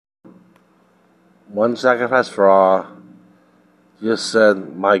One sacrifice for all. Jesus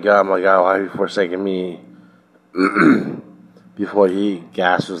said, my God, why have you forsaken me?" Before he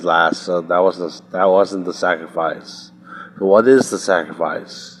gasped his last. So that wasn't the sacrifice. So what is the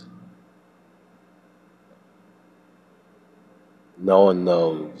sacrifice? No one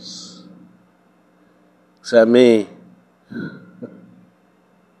knows. Except me.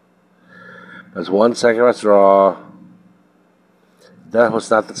 There's one sacrifice for all. Death was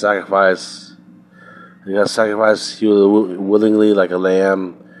not the sacrifice. He got sacrificed. He would willingly, like a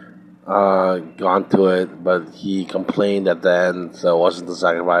lamb, gone to it, but he complained at the end, so it wasn't the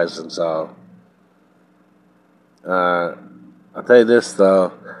sacrifice. And so, I'll tell you this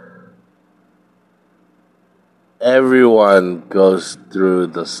though: everyone goes through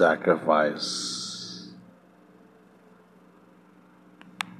the sacrifice.